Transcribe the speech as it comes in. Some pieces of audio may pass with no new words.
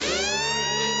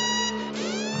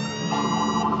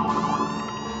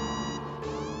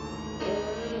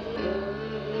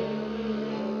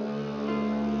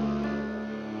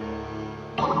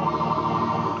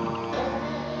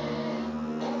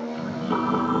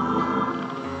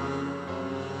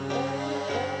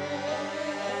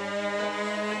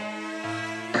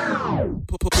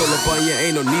up on you,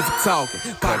 ain't no need for talking.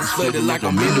 Pockets flooded like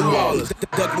I'm in New Orleans.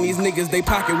 Ducking these niggas, they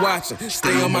pocket watching.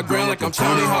 Stay on my ground like I'm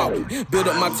Tony Hawk. Build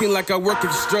up my team like I work in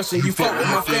construction. You fuck with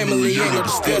my family, ain't no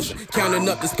discussion. Counting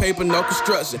up this paper, no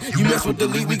construction. You mess with the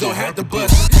league, we gon' have to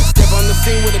bust it. Step on the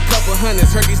scene with a couple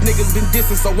hundreds. Heard these niggas been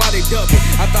dissing, so why they ducking?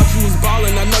 I thought you was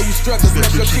ballin', I know you struggling.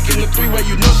 Smash your chick in the three-way,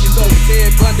 you know she's over.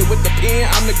 Ted Bundy with the pen,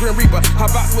 I'm the Grim Reaper.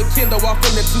 Hop out with Kendo off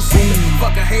in the two-seater.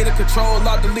 Fuck a hater, control,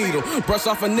 I'll delete him. Brush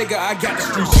off a nigga, I got the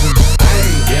street shit.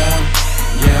 Ayy,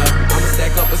 yeah, I'ma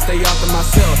stack up and stay out to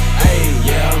myself. Ayy,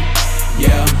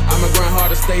 yeah, I'ma grind hard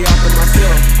to stay out to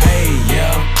myself. Ayy,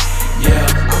 yeah,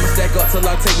 I'ma stack up till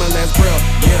I take my last breath.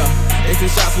 Yeah, they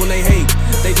send shots when they hate.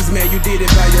 They just mad you did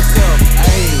it by yourself.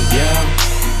 Ayy,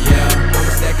 yeah,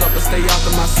 I'ma stack up and stay out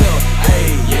to myself.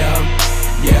 Ayy,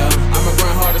 yeah, I'ma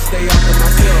grind hard to stay out to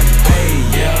myself. Ayy,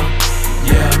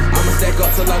 yeah, I'ma stack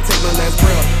up till I take my last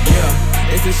breath. Yeah.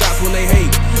 They send shots when they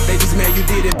hate. They just mad you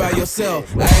did it by yourself.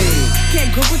 Ayy.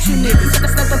 Can't go with you niggas.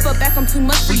 Step the fuck back, I'm too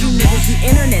much for you niggas. You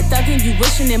internet thugging, you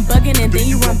wishing and bugging, and then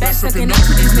you run back sucking up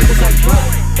to these niggas like bruh.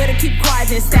 Better keep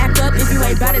quiet and stack up. If you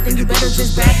ain't bout it, then you better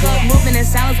just back up. Moving in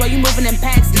silence while you moving in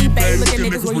packs. eBay, look at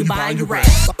niggas where you buying your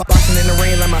racks. Boxing in the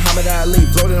ring like Muhammad Ali.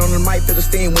 Floating on the mic, feel the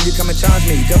steam when you come and challenge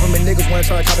me. Government niggas wanna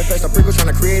try to copy paste our prequel,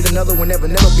 trying to create another one, never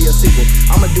be a sequel.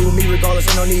 I'ma do me regardless,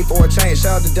 ain't no need for a change.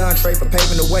 Shout out to Don Trey for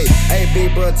paving the way. Hey,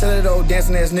 big bro, tell that old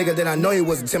dancing ass nigga that I know he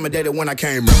was intimidated when I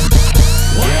came in.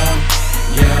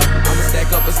 Yeah, I'ma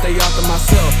stack up and stay out to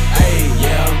myself. Ayy,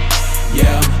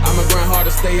 yeah, I'ma grind hard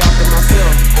to stay out to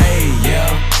myself. Ayy,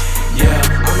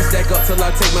 yeah, I'ma stack up till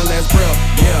I take my last breath.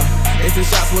 Yeah, they send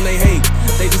shots when they hate.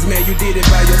 They just mad you did it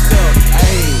by yourself.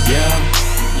 Ayy,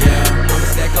 yeah, I'ma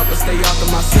stack up and stay out to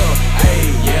myself.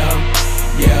 Ayy,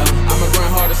 yeah, I'ma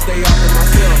grind hard to stay out to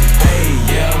myself. Ayy,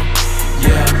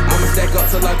 yeah, I'ma stack up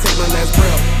till I take my last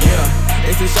breath. Yeah,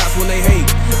 they send shots when they hate.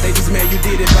 They just mad you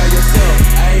did it by yourself.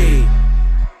 Ayy.